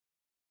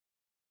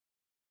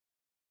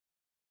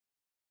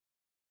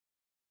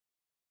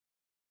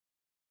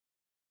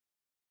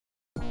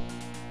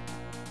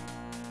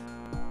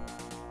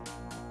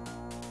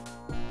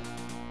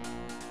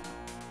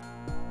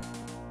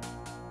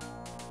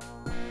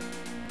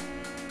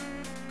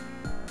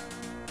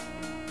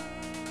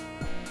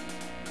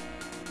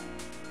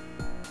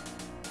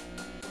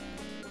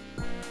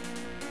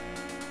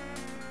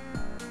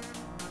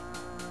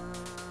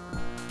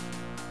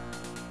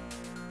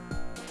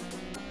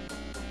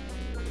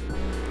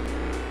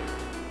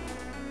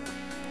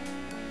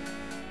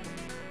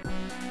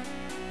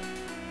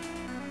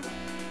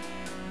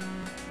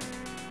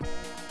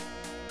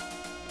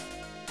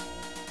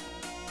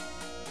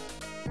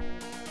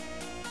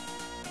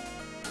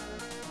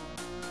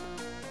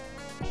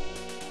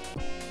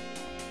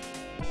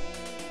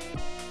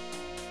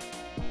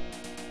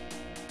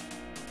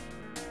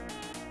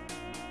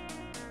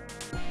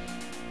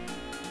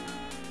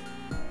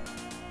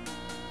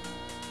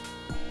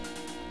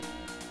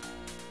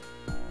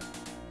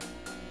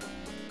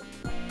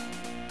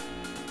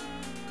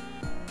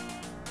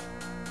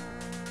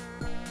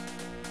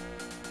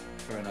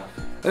enough.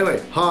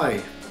 Anyway,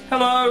 hi.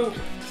 Hello.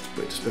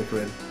 Put the speaker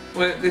in.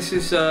 Well, this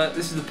is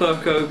the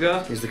Perk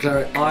Ogre. He's the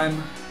cleric.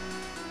 I'm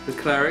the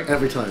cleric.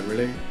 Every time,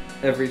 really.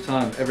 Every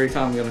time I'm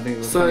going to think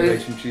of a funny way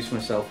to introduce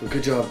myself.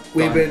 Good job.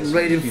 We've been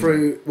raiding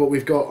through what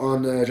we've got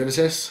on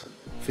Genesis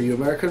for you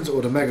Americans,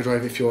 or the Mega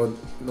Drive if you're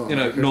not. You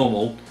know,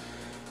 normal.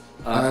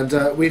 And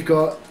we've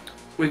got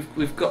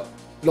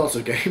lots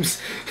of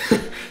games.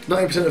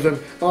 90% of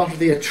them after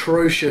the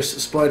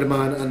atrocious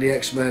Spider-Man and the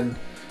X-Men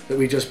that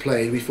we just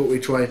played. We thought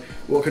we'd try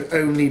what could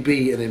only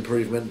be an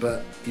improvement,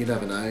 but you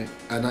never know.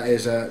 And that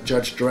is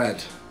Judge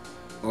Dredd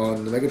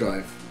on the Mega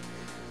Drive.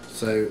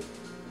 So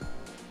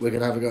we're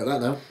gonna have a go at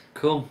that now.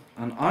 Cool.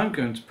 And I'm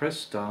going to press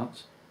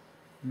start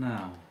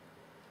now.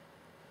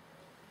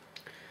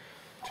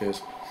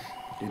 Cheers.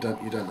 You done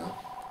now?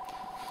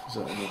 Is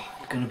that enough?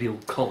 It's going to be all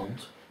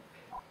cold.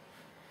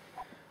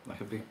 Like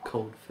a big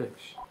cold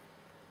fish.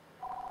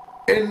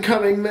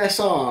 Incoming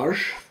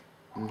message.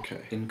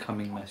 Okay.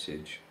 Incoming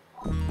message.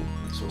 I'm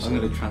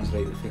going to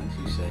translate the things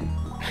you say.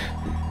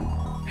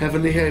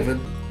 Heavenly Haven.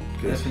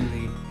 Good.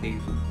 Heavenly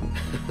Haven.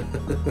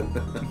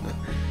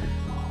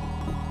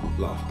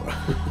 Laughter.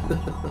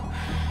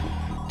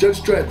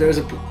 Judge Dredd,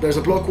 there's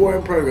a block war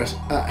in progress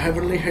at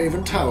Heavenly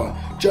Haven Tower.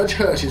 Judge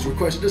Hershey's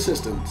requested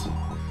assistance.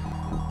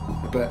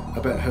 I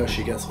bet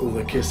Hershey gets all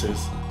the kisses.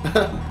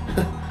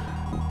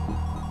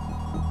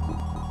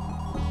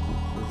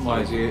 Why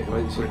is he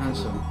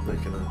handsome?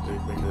 Making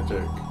a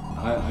joke.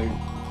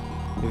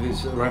 If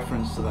it's a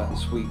reference to that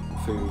sweet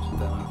food,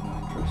 then I have no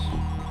interest.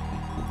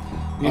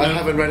 I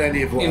haven't read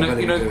any of what I'm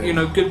doing. You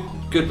know,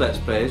 good Let's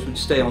Players would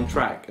stay on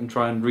track and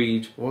try and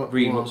read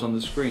what's on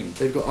the screen.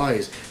 They've got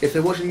eyes. If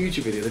they're watching a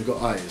YouTube video, they've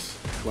got eyes.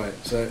 Right.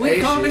 So we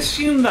can't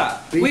assume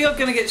that. We are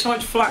going to get so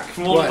much flack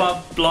from all of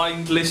our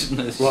blind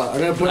listeners. Right. I'm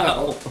going to point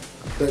out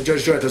that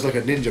Judge Dredd does like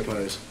a ninja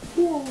pose.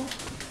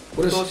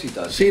 Of course he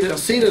does. C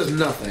does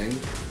nothing,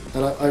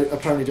 and I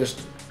apparently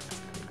just.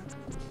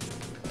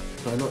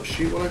 Can I not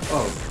shoot what I?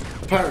 Oh.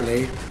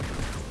 Apparently,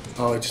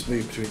 I just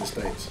moved between the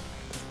states.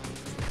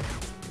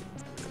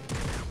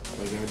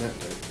 Am I going that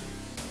way?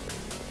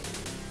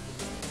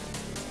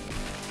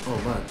 Oh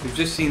man. We've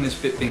just seen this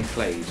bit being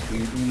played. We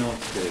know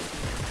what to do.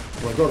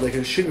 Oh my god, they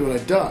can shoot me when I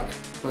duck.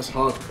 That's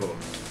hardcore.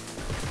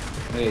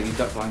 Oh yeah, you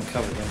duck behind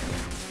cover, don't you?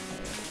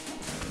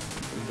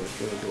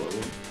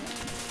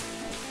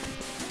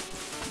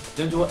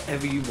 Don't do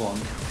whatever you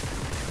want.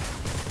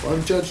 Well,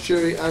 I'm judge,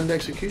 jury, and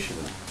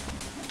executioner.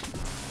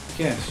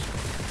 Yes.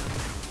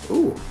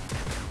 Ooh.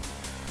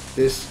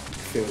 This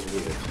feels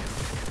weird.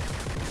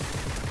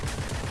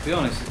 To be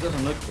honest, it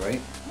doesn't look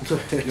great.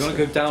 You want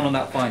to go down on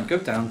that vine? Go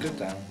down, go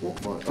down. What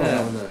vine? There.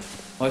 Oh no.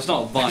 Well, it's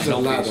not a vine, It's a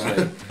obviously.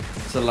 ladder.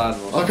 It's a ladder.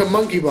 Like a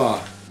monkey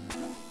bar.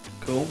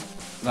 Cool.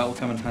 That will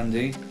come in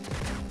handy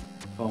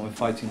when we're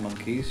fighting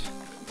monkeys.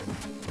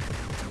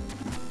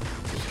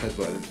 Just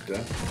headbutted him to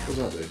death. What does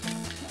that do?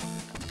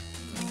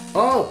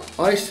 Oh,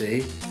 I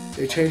see.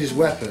 It changes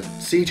weapon.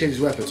 C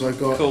changes weapon. So I've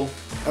got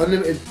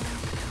unlimited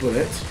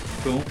bullets.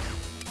 Cool.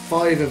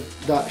 5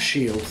 of that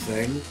shield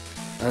thing,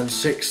 and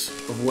 6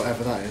 of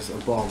whatever that is, a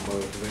bomb by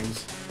other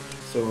things.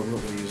 So I'm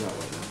not going to use that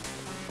right now.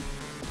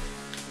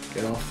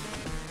 Get off.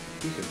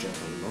 He can jump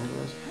on long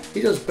guys.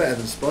 He does better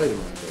than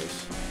Spider-Man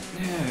does.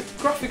 Yeah,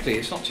 graphically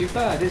it's not too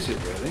bad, is it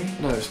really?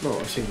 No, it's not.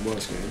 I've seen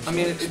worse games. I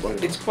mean,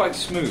 it's quite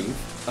smooth.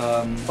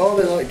 Oh,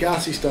 they like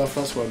gassy stuff.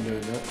 That's why I'm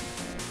doing that.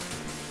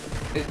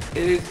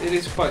 It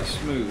is quite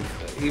smooth,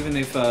 even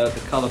if the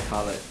colour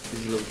palette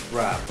is a little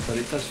drab, but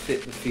it does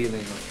fit the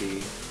feeling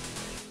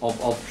of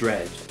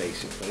Dredd,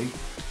 basically.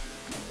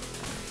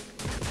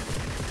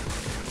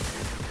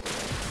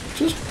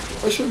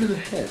 I shot him in the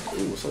head.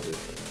 Ooh, what's that do?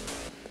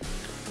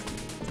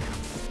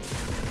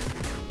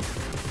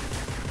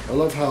 I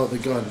love how the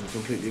gun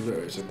completely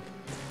obliterates him.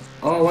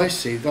 Oh, I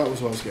see. That was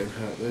why I was getting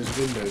hurt. Those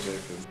windows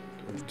open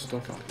and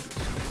stuff happens.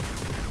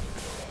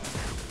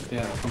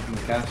 Yeah, pumping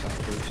the gas out,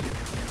 actually.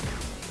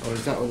 Oh,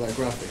 is that what that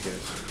graphic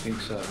is? I think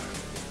so.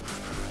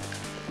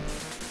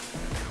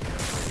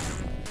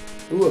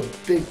 Ooh, a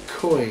big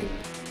coin.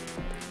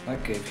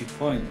 That gave you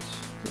points.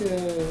 Yeah.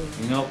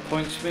 You know what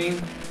points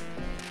mean?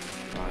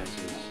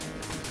 Prizes.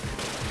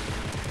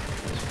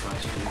 There's a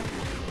prize for you.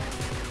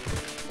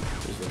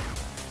 Is there?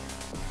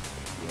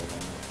 Yeah.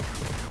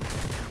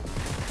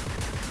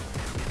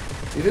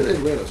 You think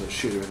they'd realise I'd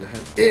shoot her in the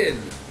head? In!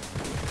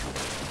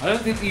 I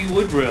don't think you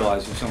would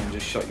realise if someone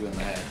just shot you in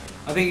the head.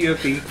 I think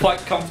you'd be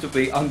quite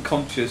comfortably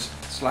unconscious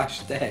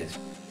 / dead.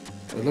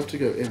 I'd love to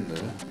go in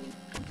there.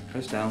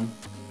 Press down.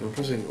 I'm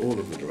pressing all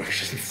of the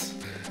directions.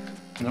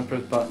 And then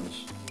press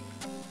buttons.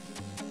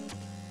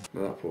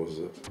 No, that pauses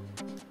it.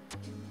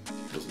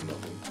 Does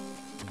nothing.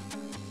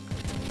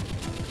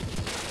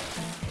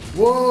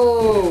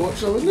 Whoa!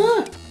 What's up in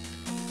there?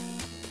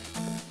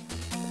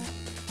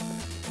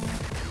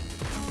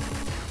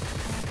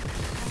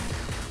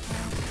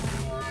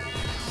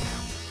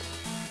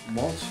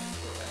 What?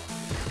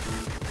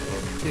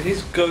 Did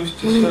his ghost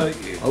just hurt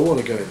you? I want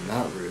to go in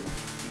that room.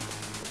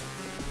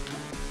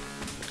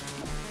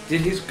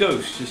 Did his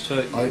ghost just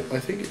hurt you? I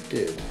think it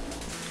did.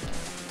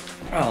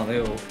 Oh, they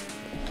all.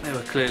 They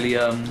were clearly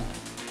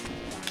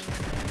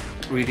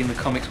reading the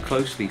comics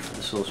closely for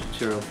the source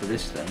material for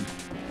this then.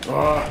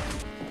 Ah!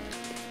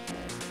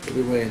 Put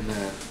it way in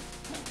there.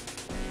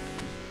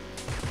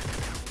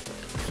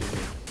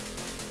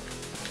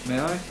 May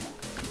I?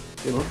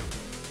 Come on.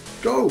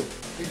 Go!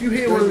 If you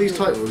hear one of these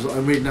titles that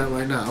I'm reading out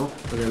right now,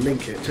 I'm going to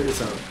link it. Check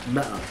this out.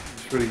 Meta.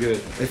 It's really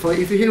good. If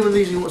you hear one of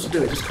these and you want to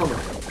do it, just comment.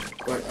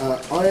 Right,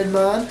 Iron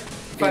Man.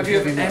 Have you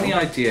have any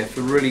idea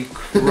for really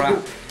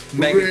crap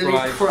Mega really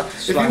Drive crap. /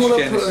 If you want to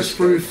Genesis put us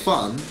through games?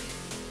 fun,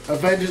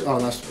 Avengers. Oh,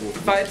 that's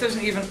awful. But it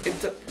doesn't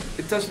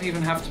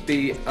even have to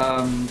be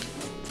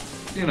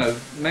you know,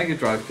 Mega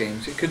Drive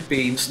games. It could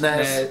be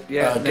SNES,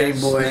 NES, Game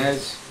Boy,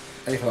 SNES.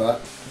 anything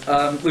like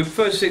that. We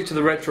prefer to stick to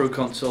the retro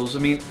consoles. I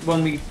mean,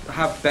 when we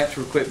have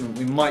better equipment,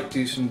 we might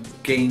do some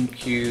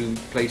GameCube,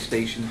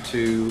 PlayStation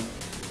 2,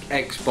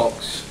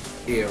 Xbox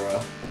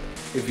era.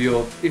 If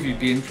you'd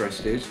be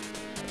interested.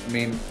 I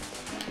mean,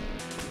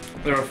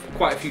 there are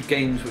quite a few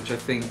games which I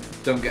think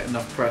don't get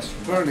enough press.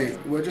 Apparently,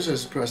 we're just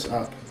supposed to press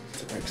up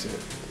to exit.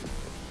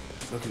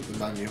 Look at the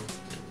manual.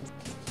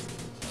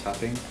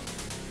 Tapping,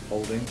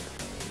 holding.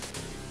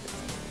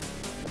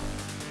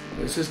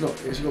 It's just not.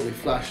 It's got to be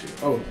flashing.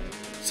 Oh,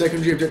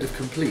 secondary objective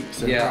complete.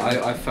 So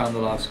Yeah, I found the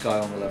last guy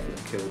on the level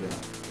and killed him.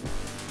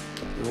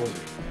 Where was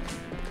it?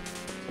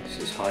 He's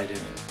just hiding.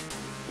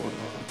 What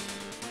else?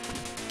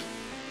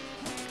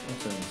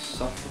 What an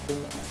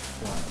insufferable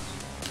plant.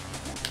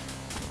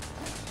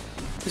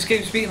 This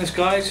game's beating us,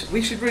 guys.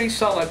 We should really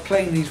start like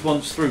playing these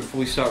once through before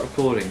we start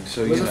recording.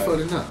 So Where's you the know, fun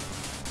in that?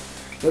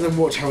 Let them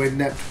watch how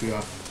inept we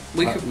are.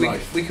 we at could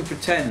life. we could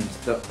pretend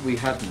that we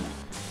hadn't.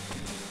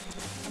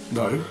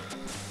 No.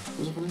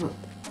 Where's the fun in that?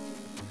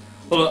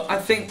 Well, look, I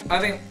think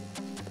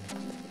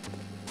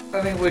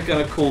we're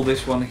going to call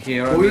this one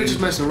here. Well, we were just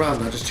messing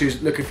around now,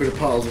 just looking through the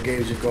piles of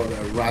games you've got that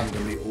are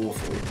randomly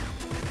awful,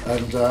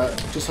 and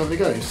just having a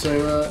go.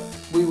 So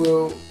we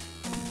will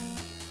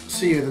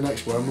see you in the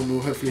next one, when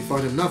we'll hopefully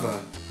find another,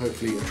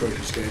 hopefully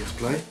atrocious game to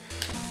play.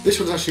 This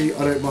one's actually,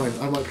 I don't mind.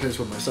 I might play this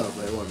one myself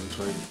later on and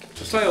try and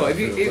just. Tell you what,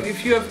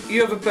 if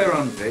you ever play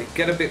around with it,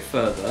 get a bit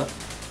further.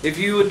 If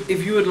you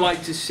would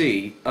like to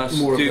see us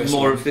do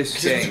more of this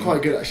game, this is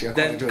quite good actually. I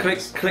then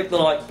click the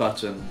like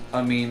button.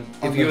 I mean,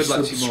 if you would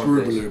like to see more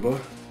of this, boy.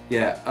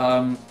 yeah,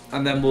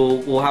 and then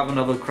we'll have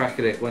another crack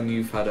at it when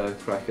you've had a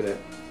crack at it.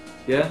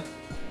 Yeah,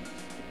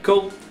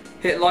 cool.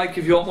 Hit like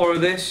if you want more of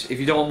this. If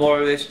you don't want more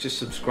of this, just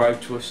subscribe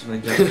to us and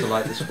then just have to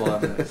like this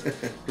one.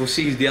 We'll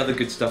see the other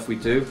good stuff we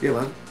do.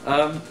 Yeah,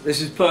 man.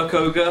 This is Perk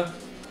Ogre.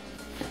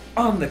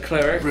 I'm the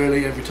cleric.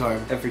 Really, every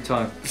time. Every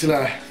time. See you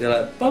later. See you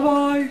later. Bye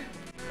bye.